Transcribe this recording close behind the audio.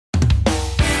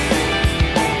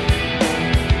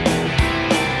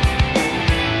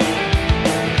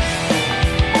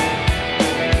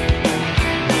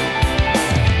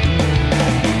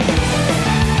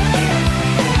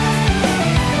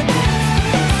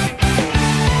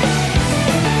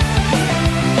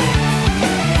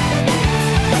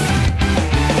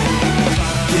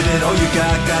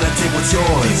what's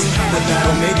yours. The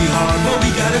battle may be hard, but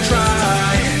we gotta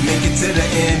try. Make it to the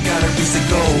end, gotta reach the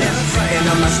goal. And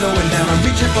I'm not slowing down, I'm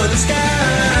reaching for the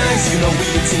skies. You know we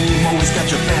a team, always got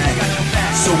your back.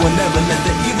 So we'll never let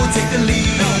the evil take the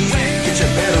lead. Get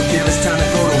your battle gear, it's time to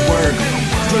go to work.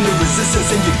 Join the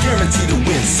resistance and you're guaranteed to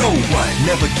win. So what?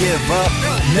 Never give up,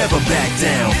 never back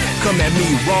down. Come at me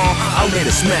raw, I'll lay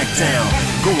the smack down.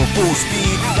 Going full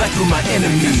speed, right through my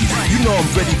enemies. You know I'm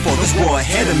ready for this war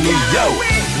ahead of me. Yo,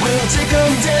 we'll take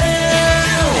them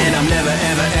down. And I'm never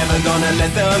ever ever gonna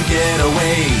let them get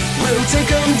away. We'll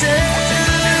take them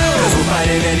down. Cause we're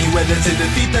fighting any weather to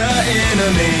defeat the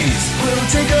enemies. We'll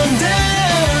take them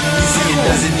down. You see, it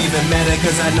doesn't even matter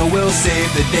cause I know we'll save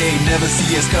the day. Never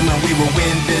see us coming, we will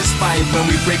win this fight when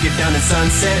we break it down in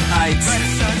Sunset Heights.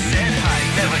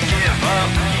 Never give up,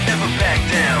 never back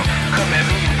down. Come at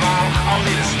me wrong, I'll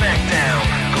lay the smack down.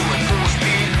 Going full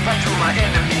speed, right through my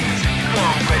enemies. You know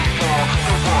I'm ready for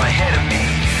the war ahead of me.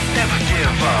 Never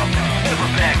give up, never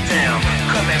back down.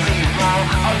 Come at me wrong,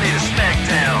 I'll lay the smack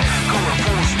down. Going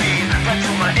full speed, right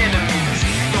through my enemies.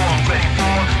 You know I'm ready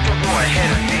for the war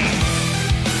ahead of me.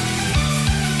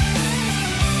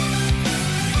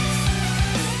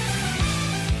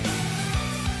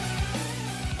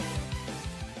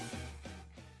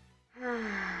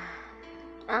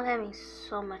 I'm having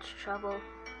so much trouble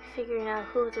figuring out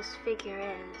who this figure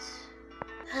is.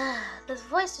 This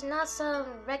voice does not sound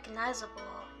recognizable.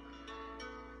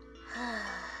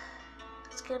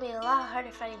 It's gonna be a lot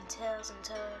harder fighting Tails and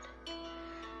Toad.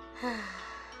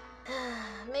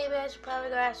 Maybe I should probably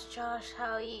go ask Josh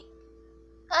how he...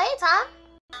 Oh, hey Tom!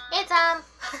 Hey Tom!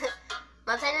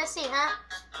 Long time no see, huh?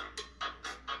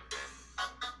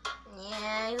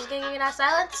 Yeah, he was gonna give me that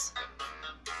silence?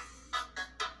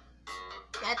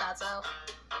 I thought so.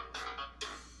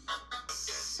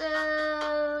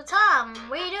 So, Tom,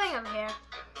 what are you doing over here?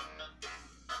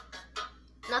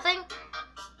 Nothing?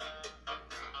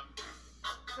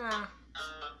 Oh.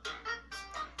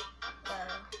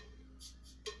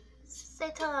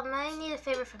 Say, Tom, I need a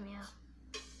favor from you.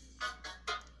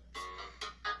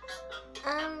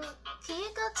 Can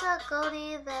you go tell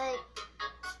Goldie that,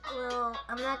 well,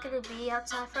 I'm not gonna be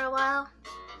outside for a while?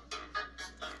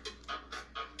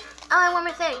 Oh, and one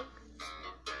more thing.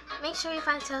 Make sure you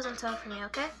find Tails and Toad for me,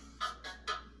 okay?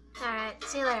 Alright,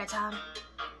 see you later, Tom.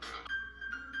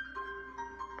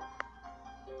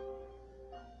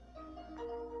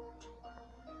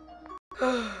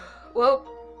 Well,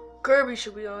 Kirby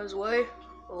should be on his way,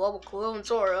 along with Quill and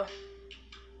Sora.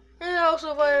 And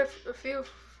also invite a few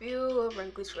of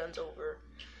Wrinkly's friends over.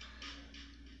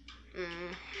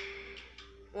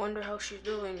 Wonder how she's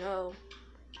doing now.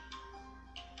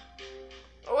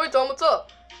 Oh wait, Tom, what's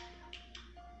up?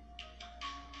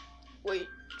 Wait,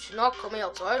 she's not coming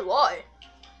outside? Why?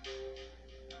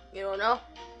 You don't know?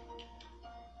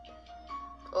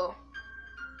 Oh.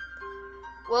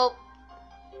 Well,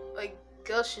 I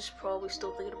guess she's probably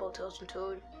still thinking about Tails and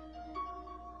Toad.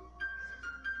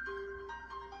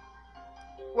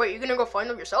 Wait, you're gonna go find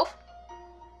them yourself?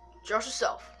 Just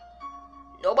yourself.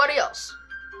 Nobody else.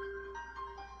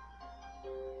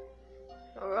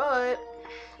 Alright.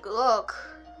 Good luck.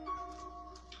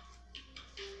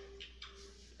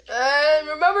 And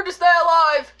remember to stay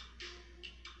alive!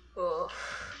 Ugh.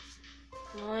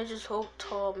 I just hope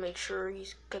Tom makes sure he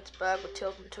gets back with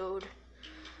Tails and Toad.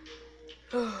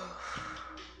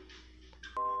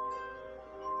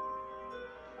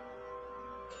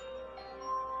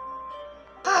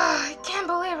 I can't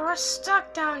believe we're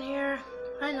stuck down here.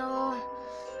 I know.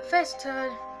 Face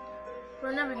Toad.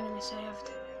 We're never gonna be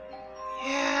saved.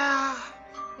 Yeah.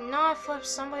 Not if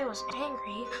somebody was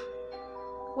angry.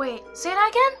 Wait, say that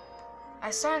again? I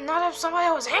said not if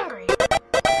somebody was angry.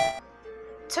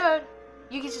 Toad,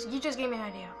 you just gave me an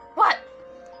idea. What?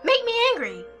 Make me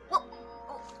angry. Well,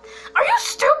 are you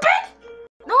stupid?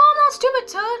 No, I'm not stupid,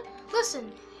 Toad. Listen,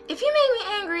 if you make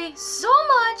me angry so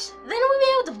much, then we'll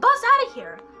be able to bust out of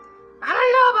here. I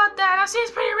don't know about that. That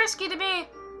seems pretty risky to me.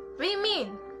 What do you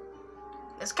mean?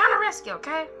 It's kind of risky,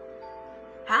 okay?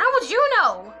 How would you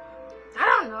know? I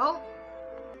don't know.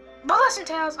 But listen,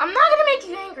 Tails, I'm not gonna make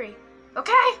you angry,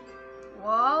 okay?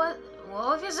 Well,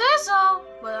 if you say so,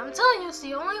 but I'm telling you, it's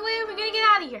the only way we're gonna get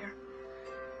out of here.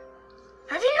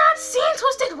 Have you not seen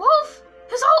Twisted Wolf?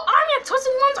 His whole army of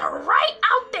Twisted Ones are right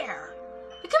out there.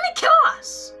 He can kill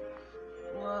us.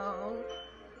 Well,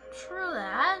 true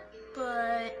that,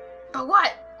 but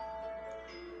what?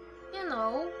 You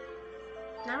know,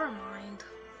 never mind.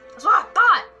 That's what I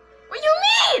thought. What do you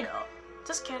mean?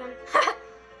 Just kidding.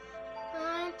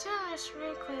 I do miss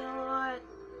Wrinkly a lot.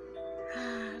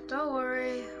 Don't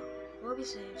worry, we'll be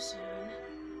safe soon.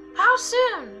 How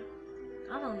soon?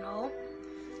 I don't know.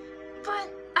 But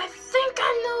I think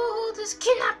I know who this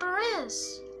kidnapper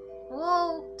is.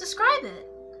 Well, describe it.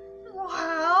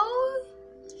 Well,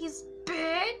 he's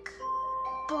big,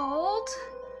 bold,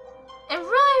 and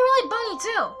really bony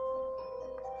too.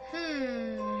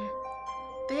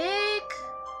 Big,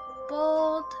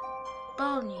 bold,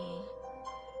 bony.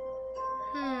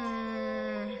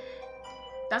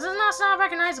 That does not sound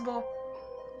recognizable.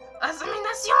 That's the only thing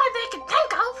I can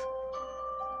think of.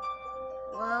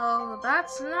 Well,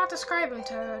 that's not describing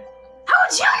Toad. How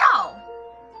would you know?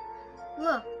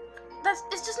 Look,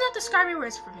 it's just not describing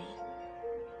words for me.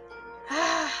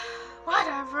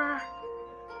 Whatever.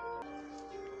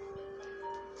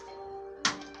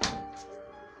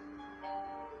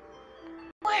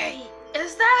 Wait,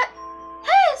 is that?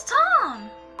 Hey, it's Tom.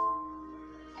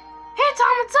 Hey,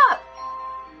 Tom, what's up?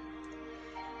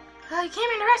 You came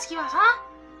in to rescue us, huh?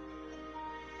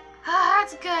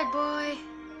 That's good, boy.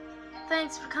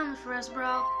 Thanks for coming for us,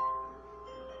 bro.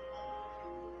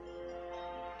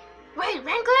 Wait,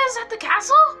 Rain.cally is at the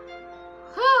castle?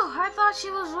 Whew, I thought she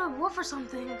was with Wolf or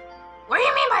something. What do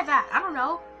you mean by that? I don't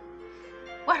know.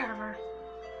 Whatever.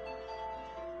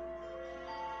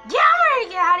 Yeah, I'm ready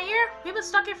to get out of here. We've been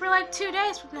stuck here for like 2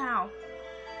 days from now.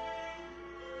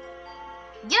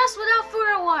 Yes, without food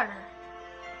or water.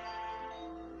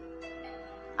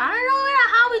 I don't know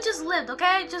how we just lived,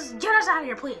 okay? Just get us out of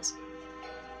here, please.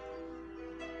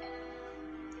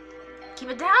 Keep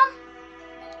it down.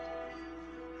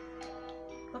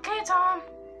 Okay, Tom.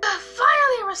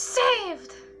 Finally, we're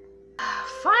saved.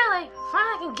 Finally,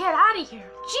 I can get out of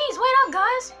here. Jeez, wait up,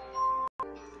 guys.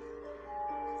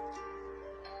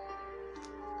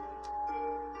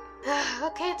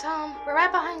 Okay, Tom, we're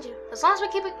right behind you. As long as we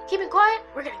keep it quiet,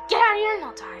 we're gonna get out of here in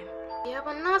no time. Yeah,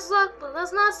 but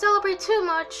let's not celebrate too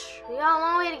much. We got a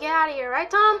long way to get out of here, right,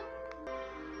 Tom?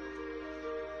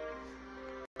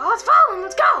 Well, let's follow him.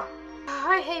 Let's go.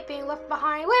 I hate being left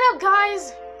behind. Wait up,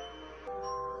 guys.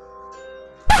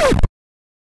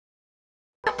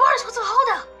 Boris, what's the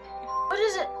holdup? What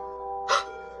is it?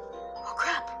 Oh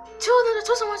crap! Two of the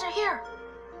Twisted ones are here.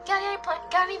 Got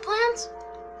any plans?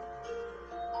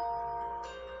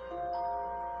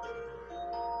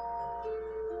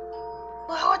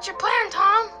 Well, what's your plan,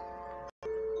 Tom?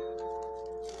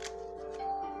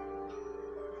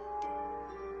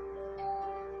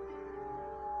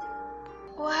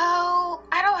 Well,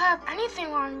 I don't have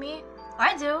anything on me.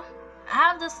 I do. I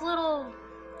have this little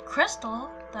crystal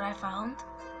that I found.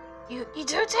 You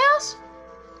do, Tails?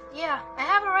 Yeah, I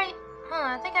have it right. Hold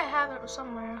on, I think I have it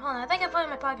somewhere. Hold on, I think I put it in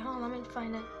my pocket. Hold on, let me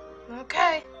find it.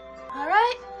 Okay.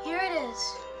 Alright, here it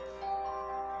is.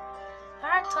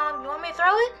 Alright, Tom, you want me to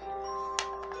throw it?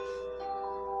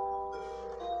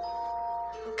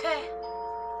 Okay.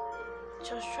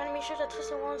 Just trying to make sure the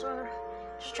Twisted ones are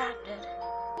distracted.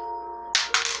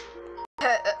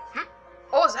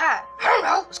 What was that? I don't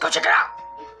know. Let's go check it out.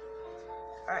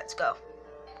 Alright, let's go.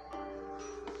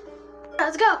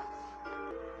 Let's go.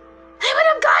 Hey,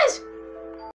 what up, guys?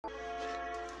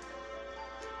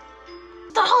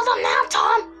 Hold up now,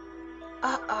 Tom.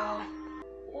 Uh-oh.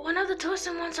 One of the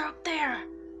Twisted ones are up there.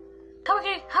 How are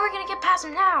we gonna get past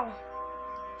him now?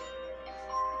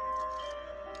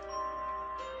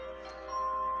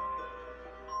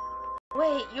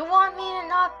 Wait, you want me to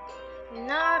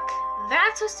knock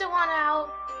that Twisted one out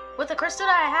with the crystal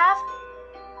that I have?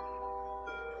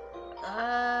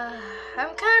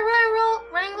 I'm kind of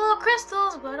running low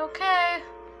crystals, but okay.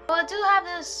 Well, I do have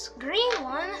this green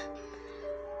one.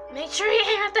 Make sure you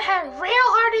aim at the head real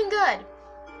hard and good.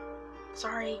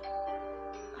 Sorry.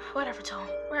 Whatever, Tom.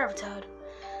 Whatever, Toad.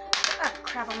 Ah,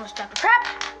 crap, I almost dropped it.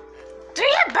 Crap! Do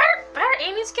you have better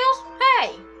aiming skills?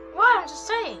 Hey! What? I'm just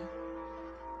saying.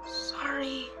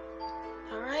 Sorry.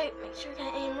 Alright, make sure you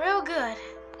can aim real good.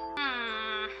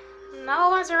 No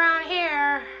one's around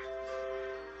here.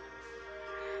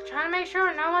 Trying to make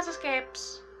sure no one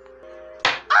escapes.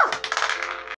 Oh!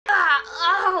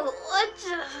 What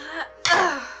the...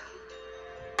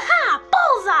 Ha!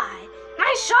 Bullseye!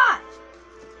 Nice shot!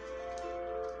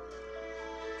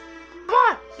 Come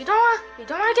on! You don't want to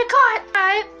get caught.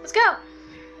 Alright, let's go.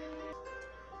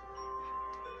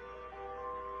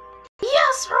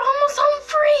 Yes, we're almost home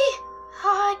free!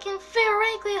 Oh, I can feel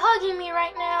Rain.cally hugging me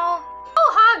right now.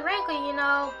 Oh, hug Rain.cally, you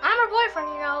know. I'm her boyfriend,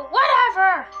 you know.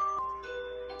 Whatever!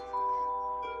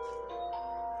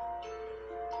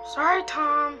 Sorry,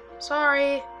 Tom.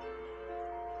 Sorry.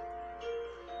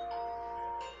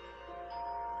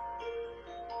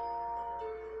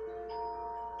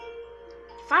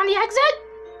 Found the exit?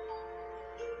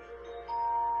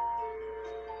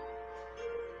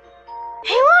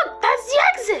 Hey, look! That's the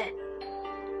exit!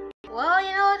 Well,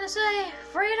 you know what to say.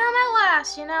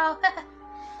 fast, you know?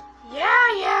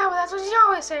 Yeah, well, that's what you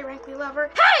always say, Rain.cally lover.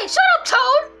 Hey, shut up,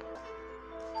 Toad!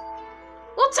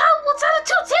 We'll tell the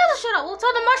two tails to shut up. We'll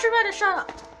tell the mushroom head to shut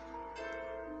up.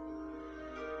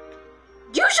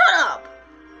 You shut up!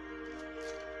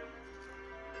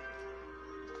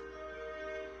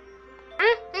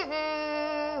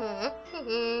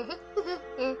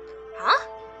 Huh?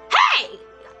 Hey!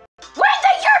 Where do you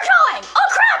think you're going? Oh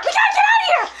crap! We gotta get out of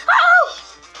here! Oh!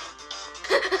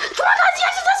 Come on, guys! The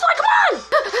exit's this way! Come on!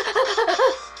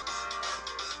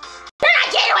 You're not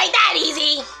getting away that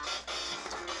easy!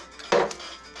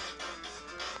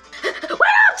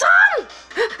 Wait up, Tom!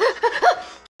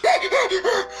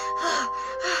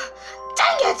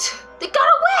 Dang it! They got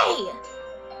away!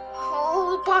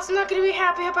 Oh, the boss is not gonna be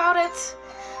happy about it.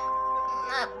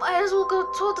 Might as well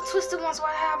go tell the Twisted Ones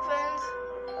what happened.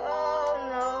 Oh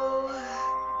no.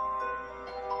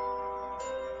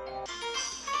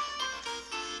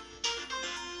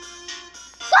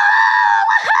 Whoa!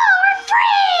 Woohoo! We're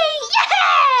free!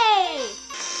 Yay!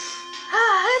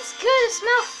 It's good to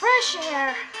smell fresh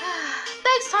air.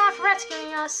 Thanks, Tom, for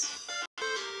rescuing us.